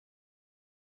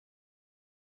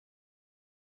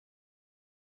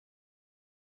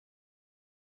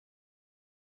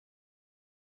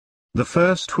The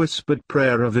first whispered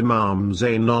prayer of Imam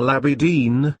Zain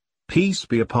al-Abidin, peace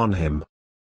be upon him.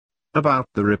 About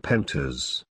the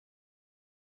repenters.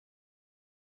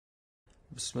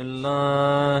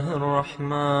 Bismillah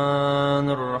ar-Rahman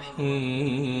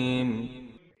ar-Rahim.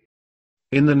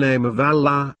 In the name of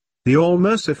Allah, the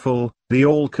All-Merciful, the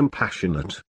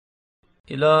All-Compassionate.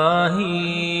 إلهي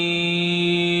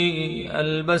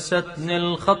ألبستني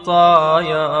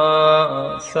الخطايا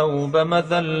ثوب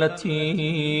مذلتي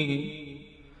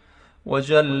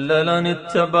وجللني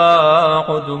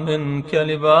التباعد منك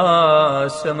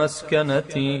لباس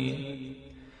مسكنتي.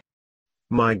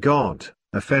 My God,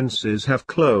 offenses have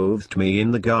clothed me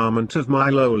in the garment of my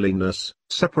lowliness,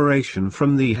 separation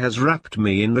from thee has wrapped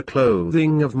me in the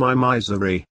clothing of my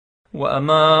misery.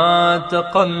 وأمات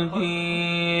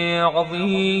قلبي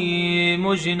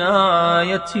عظيم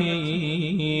جنايتي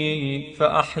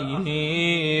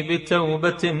فأحيي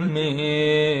بتوبة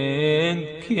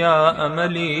منك يا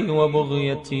أملي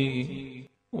وبغيتي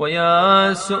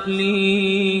ويا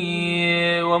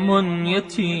سؤلي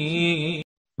ومنيتي.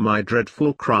 My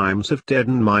dreadful crimes have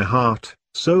deadened my heart,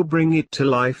 so bring it to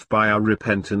life by a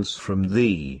repentance from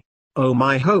thee, O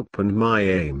my hope and my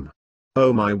aim.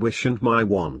 O my wish and my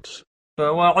want.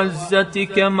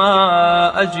 فوعزتك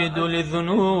ما أجد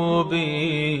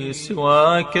لذنوبي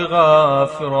سواك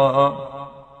غافرا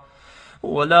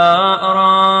ولا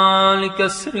أرى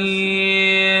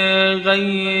لكسري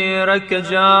غيرك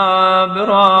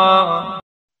جابرا.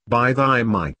 By thy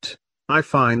might, I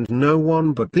find no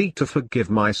one but thee to forgive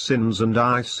my sins, and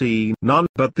I see none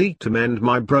but thee to mend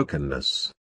my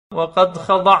brokenness. وقد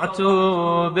خضعت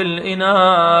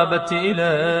بالإنابة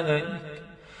إليك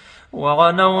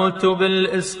وغنوت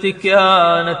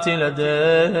بالاستكانة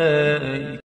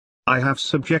لديك. I have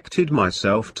subjected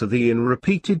myself to thee in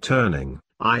repeated turning,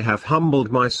 I have humbled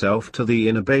myself to thee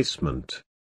in abasement.